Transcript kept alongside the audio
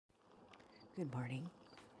Good morning.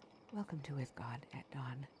 Welcome to With God at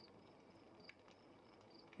Dawn.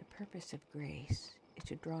 The purpose of grace is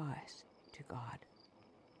to draw us to God.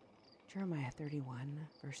 Jeremiah 31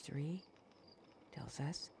 verse 3 tells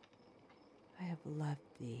us, I have loved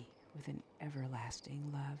thee with an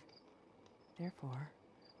everlasting love. Therefore,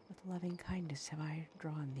 with loving kindness have I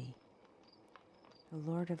drawn thee.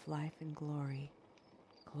 The Lord of life and glory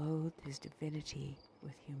clothed his divinity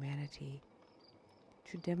with humanity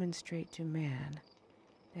to demonstrate to man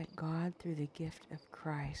that God, through the gift of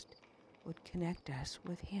Christ, would connect us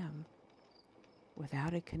with him.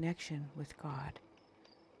 Without a connection with God,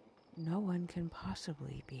 no one can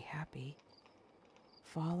possibly be happy.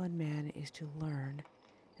 Fallen man is to learn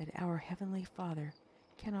that our Heavenly Father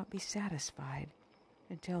cannot be satisfied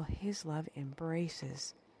until his love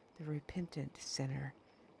embraces the repentant sinner,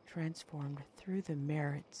 transformed through the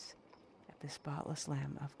merits of the spotless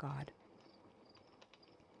Lamb of God.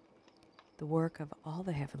 The work of all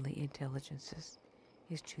the heavenly intelligences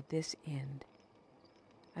is to this end.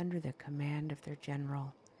 Under the command of their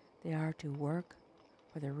general, they are to work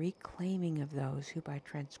for the reclaiming of those who by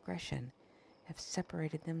transgression have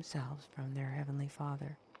separated themselves from their Heavenly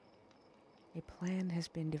Father. A plan has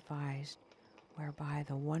been devised whereby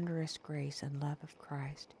the wondrous grace and love of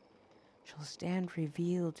Christ shall stand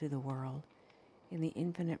revealed to the world in the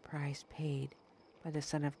infinite price paid by the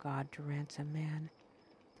Son of God to ransom man.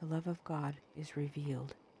 The love of God is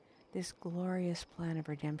revealed. This glorious plan of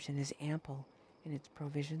redemption is ample in its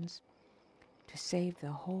provisions to save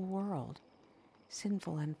the whole world.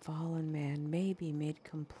 Sinful and fallen man may be made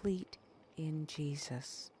complete in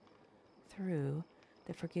Jesus through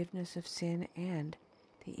the forgiveness of sin and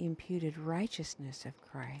the imputed righteousness of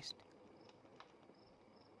Christ.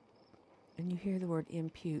 When you hear the word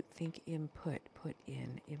impute, think input, put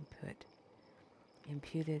in, input.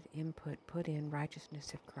 Imputed, input, put in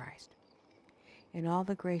righteousness of Christ. In all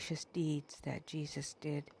the gracious deeds that Jesus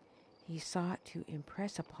did, he sought to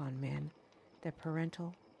impress upon men the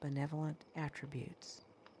parental, benevolent attributes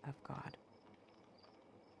of God.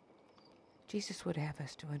 Jesus would have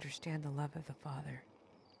us to understand the love of the Father.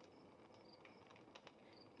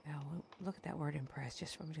 Now, look at that word impress.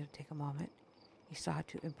 Just for me to take a moment. He sought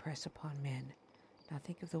to impress upon men. Now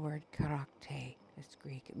think of the word charakte. It's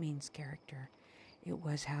Greek. It means character. It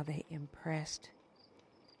was how they impressed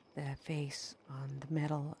the face on the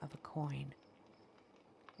metal of a coin.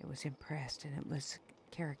 It was impressed, and it was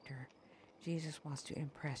character. Jesus wants to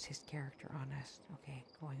impress his character on us. Okay,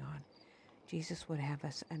 going on. Jesus would have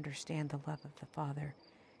us understand the love of the Father,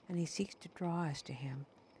 and he seeks to draw us to him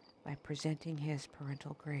by presenting his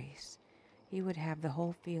parental grace. He would have the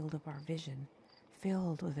whole field of our vision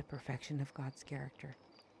filled with the perfection of God's character.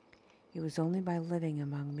 It was only by living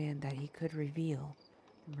among men that he could reveal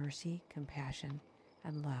the mercy, compassion,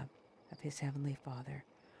 and love of his Heavenly Father,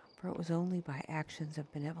 for it was only by actions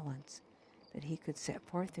of benevolence that he could set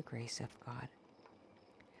forth the grace of God.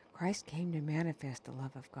 Christ came to manifest the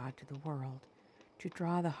love of God to the world, to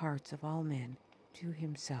draw the hearts of all men to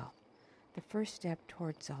himself. The first step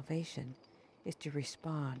toward salvation is to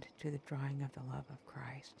respond to the drawing of the love of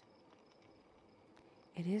Christ.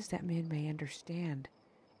 It is that men may understand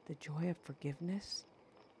the joy of forgiveness,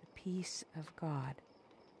 the peace of God,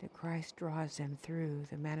 that Christ draws them through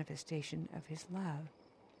the manifestation of his love.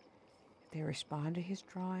 If they respond to his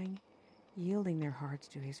drawing, yielding their hearts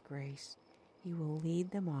to his grace, he will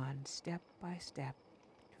lead them on step by step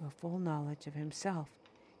to a full knowledge of himself,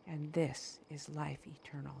 and this is life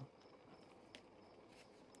eternal.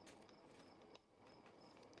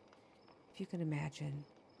 If you can imagine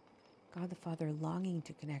God the Father longing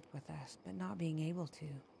to connect with us, but not being able to.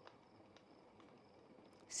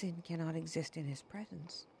 Sin cannot exist in his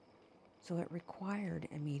presence, so it required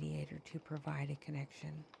a mediator to provide a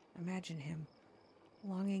connection. Imagine him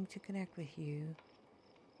longing to connect with you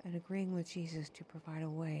and agreeing with Jesus to provide a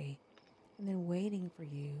way, and then waiting for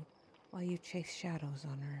you while you chase shadows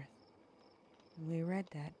on earth. And we read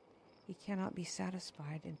that he cannot be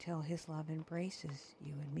satisfied until his love embraces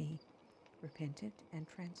you and me, repentant and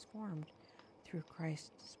transformed through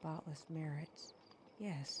Christ's spotless merits.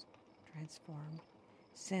 Yes, transformed.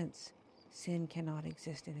 Since sin cannot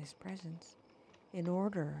exist in his presence, in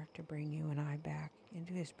order to bring you and I back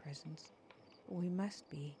into his presence, we must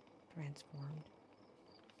be transformed.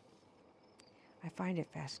 I find it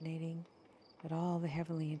fascinating that all the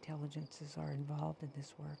heavenly intelligences are involved in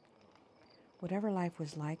this work. Whatever life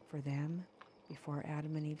was like for them before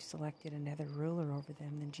Adam and Eve selected another ruler over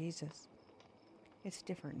them than Jesus, it's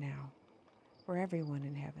different now for everyone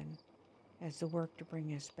in heaven, as the work to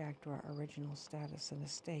bring us back to our original status and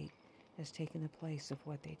estate has taken the place of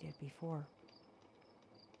what they did before.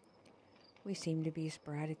 We seem to be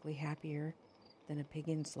sporadically happier than a pig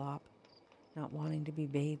in slop, not wanting to be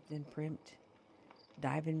bathed and primped,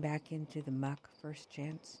 diving back into the muck first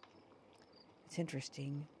chance. It's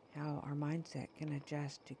interesting how our mindset can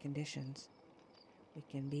adjust to conditions. We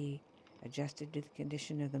can be adjusted to the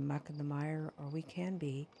condition of the muck and the mire, or we can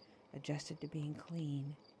be adjusted to being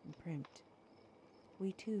clean and primped.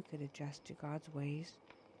 We too could adjust to God's ways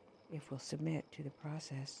if we'll submit to the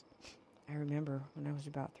process. I remember when I was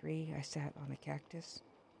about 3, I sat on a cactus.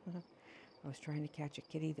 I was trying to catch a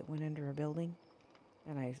kitty that went under a building,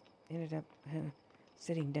 and I ended up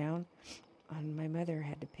sitting down, and my mother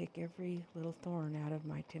had to pick every little thorn out of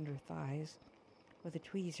my tender thighs with a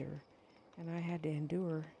tweezer, and I had to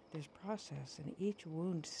endure this process, and each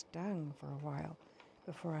wound stung for a while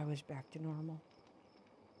before I was back to normal.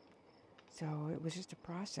 So it was just a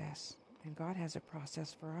process, and God has a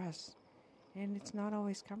process for us, and it's not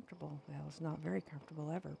always comfortable. Well, it's not very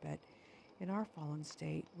comfortable ever, but in our fallen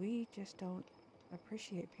state, we just don't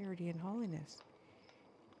appreciate purity and holiness.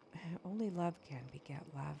 Only love can beget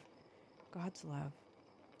love. God's love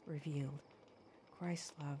revealed.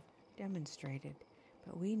 Christ's love demonstrated.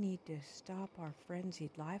 But we need to stop our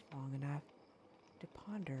frenzied life long enough to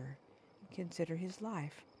ponder and consider his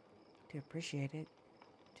life, to appreciate it,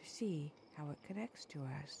 to see how it connects to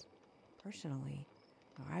us personally.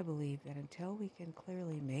 Now, I believe that until we can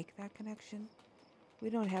clearly make that connection, we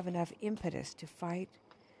don't have enough impetus to fight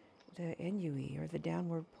the ennui or the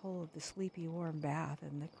downward pull of the sleepy warm bath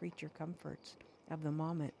and the creature comforts of the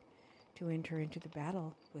moment to enter into the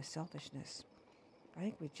battle with selfishness. I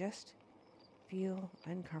think we just feel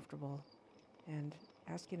uncomfortable and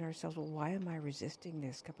asking ourselves, well, why am I resisting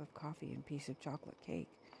this cup of coffee and piece of chocolate cake?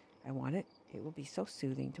 I want it. It will be so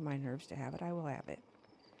soothing to my nerves to have it. I will have it.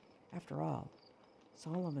 After all,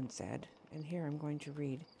 Solomon said, and here I'm going to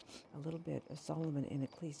read a little bit of Solomon in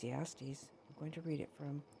Ecclesiastes. I'm going to read it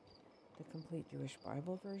from the Complete Jewish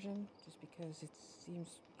Bible version, just because it seems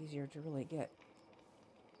easier to really get.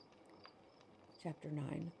 Chapter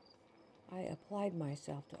 9. I applied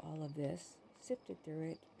myself to all of this, sifted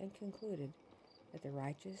through it, and concluded that the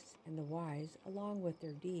righteous and the wise, along with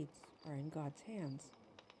their deeds, are in God's hands.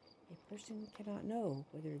 A person cannot know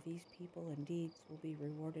whether these people and deeds will be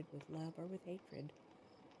rewarded with love or with hatred.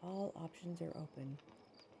 All options are open.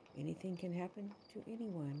 Anything can happen to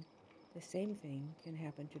anyone. The same thing can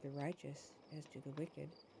happen to the righteous as to the wicked,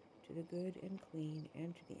 to the good and clean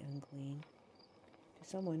and to the unclean, to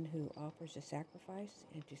someone who offers a sacrifice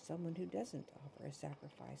and to someone who doesn't offer a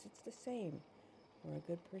sacrifice. It's the same for a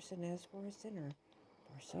good person as for a sinner,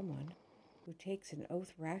 for someone who takes an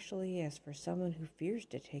oath rashly as for someone who fears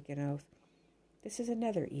to take an oath. This is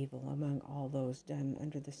another evil among all those done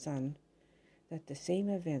under the sun, that the same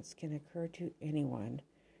events can occur to anyone.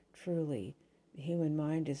 Truly, the human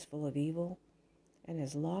mind is full of evil, and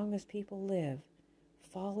as long as people live,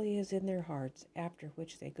 folly is in their hearts, after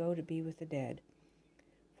which they go to be with the dead.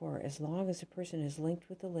 For as long as a person is linked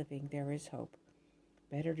with the living, there is hope.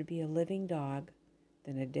 Better to be a living dog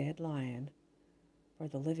than a dead lion, for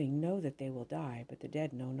the living know that they will die, but the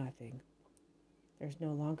dead know nothing. There's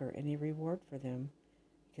no longer any reward for them,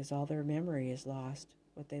 because all their memory is lost.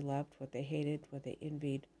 What they loved, what they hated, what they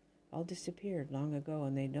envied, all disappeared long ago,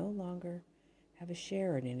 and they no longer have a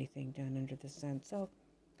share in anything done under the sun. So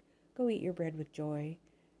go eat your bread with joy,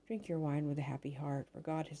 drink your wine with a happy heart, for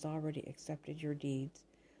God has already accepted your deeds.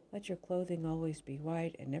 Let your clothing always be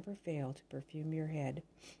white, and never fail to perfume your head.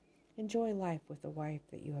 Enjoy life with the wife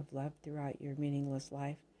that you have loved throughout your meaningless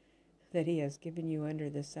life, that he has given you under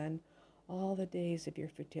the sun all the days of your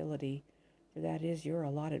fertility, for that is your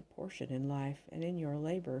allotted portion in life and in your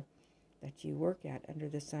labor that you work at under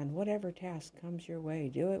the sun. Whatever task comes your way,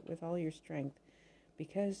 do it with all your strength,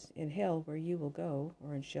 because in hell where you will go,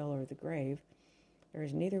 or in Sheol or the grave, there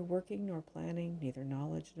is neither working nor planning, neither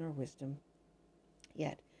knowledge nor wisdom.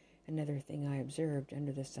 Yet another thing I observed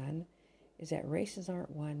under the sun is that races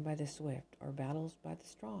aren't won by the swift, or battles by the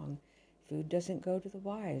strong. Food doesn't go to the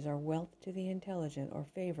wise, or wealth to the intelligent, or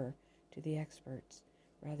favor to the experts.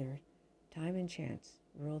 Rather, time and chance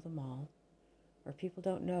rule them all. Or people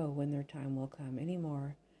don't know when their time will come any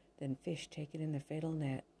more than fish taken in the fatal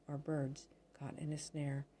net, or birds caught in a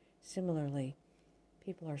snare. Similarly,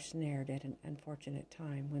 people are snared at an unfortunate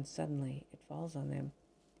time when suddenly it falls on them.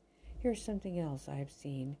 Here's something else I have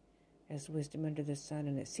seen as wisdom under the sun,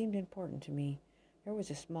 and it seemed important to me. There was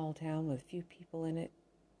a small town with few people in it,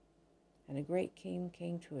 and a great king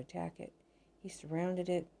came to attack it. He surrounded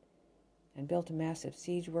it and built a massive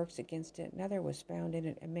siege works against it. Now there was found in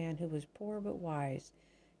it a man who was poor but wise,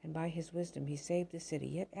 and by his wisdom he saved the city.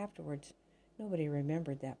 Yet afterwards nobody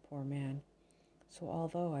remembered that poor man. So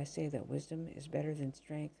although I say that wisdom is better than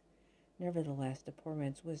strength, nevertheless the poor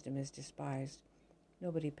man's wisdom is despised.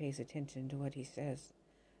 Nobody pays attention to what he says.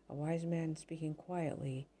 A wise man speaking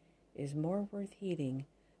quietly is more worth heeding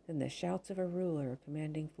than the shouts of a ruler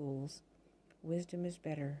commanding fools. Wisdom is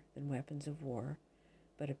better than weapons of war,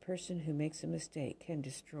 but a person who makes a mistake can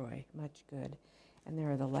destroy much good. And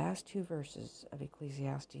there are the last two verses of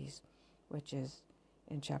Ecclesiastes, which is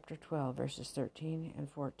in chapter 12, verses 13 and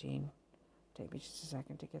 14. Take me just a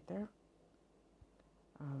second to get there.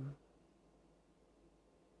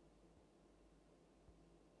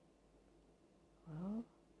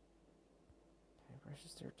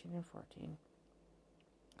 Verses 13 and 14.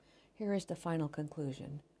 Here is the final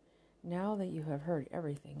conclusion. Now that you have heard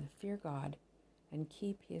everything, fear God and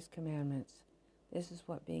keep his commandments. This is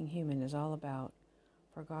what being human is all about,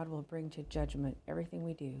 for God will bring to judgment everything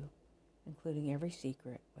we do, including every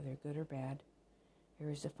secret, whether good or bad. Here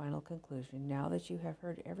is the final conclusion. Now that you have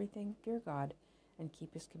heard everything, fear God and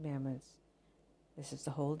keep his commandments. This is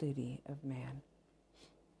the whole duty of man.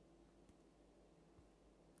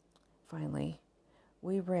 Finally,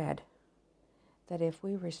 we read that if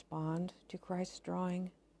we respond to Christ's drawing,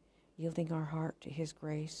 yielding our heart to his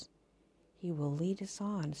grace, he will lead us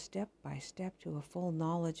on step by step to a full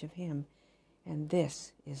knowledge of him, and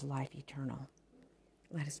this is life eternal.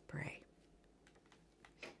 Let us pray.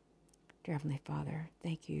 Dear Heavenly Father,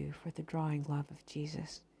 thank you for the drawing love of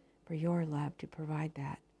Jesus, for your love to provide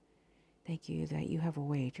that. Thank you that you have a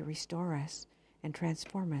way to restore us and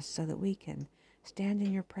transform us so that we can stand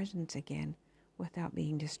in your presence again without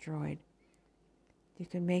being destroyed. You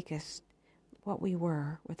can make us what we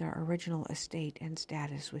were with our original estate and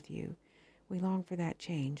status with you. We long for that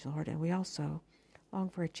change, Lord, and we also long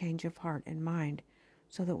for a change of heart and mind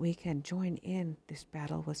so that we can join in this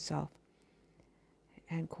battle with self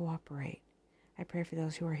and cooperate. I pray for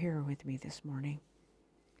those who are here with me this morning.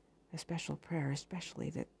 A special prayer, especially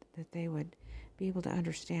that they would be able to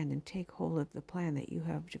understand and take hold of the plan that you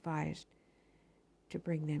have devised to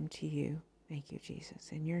bring them to you. Thank you,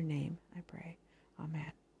 Jesus. In your name I pray.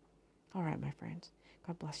 Amen. All right, my friends.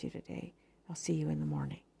 God bless you today. I'll see you in the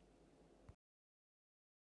morning.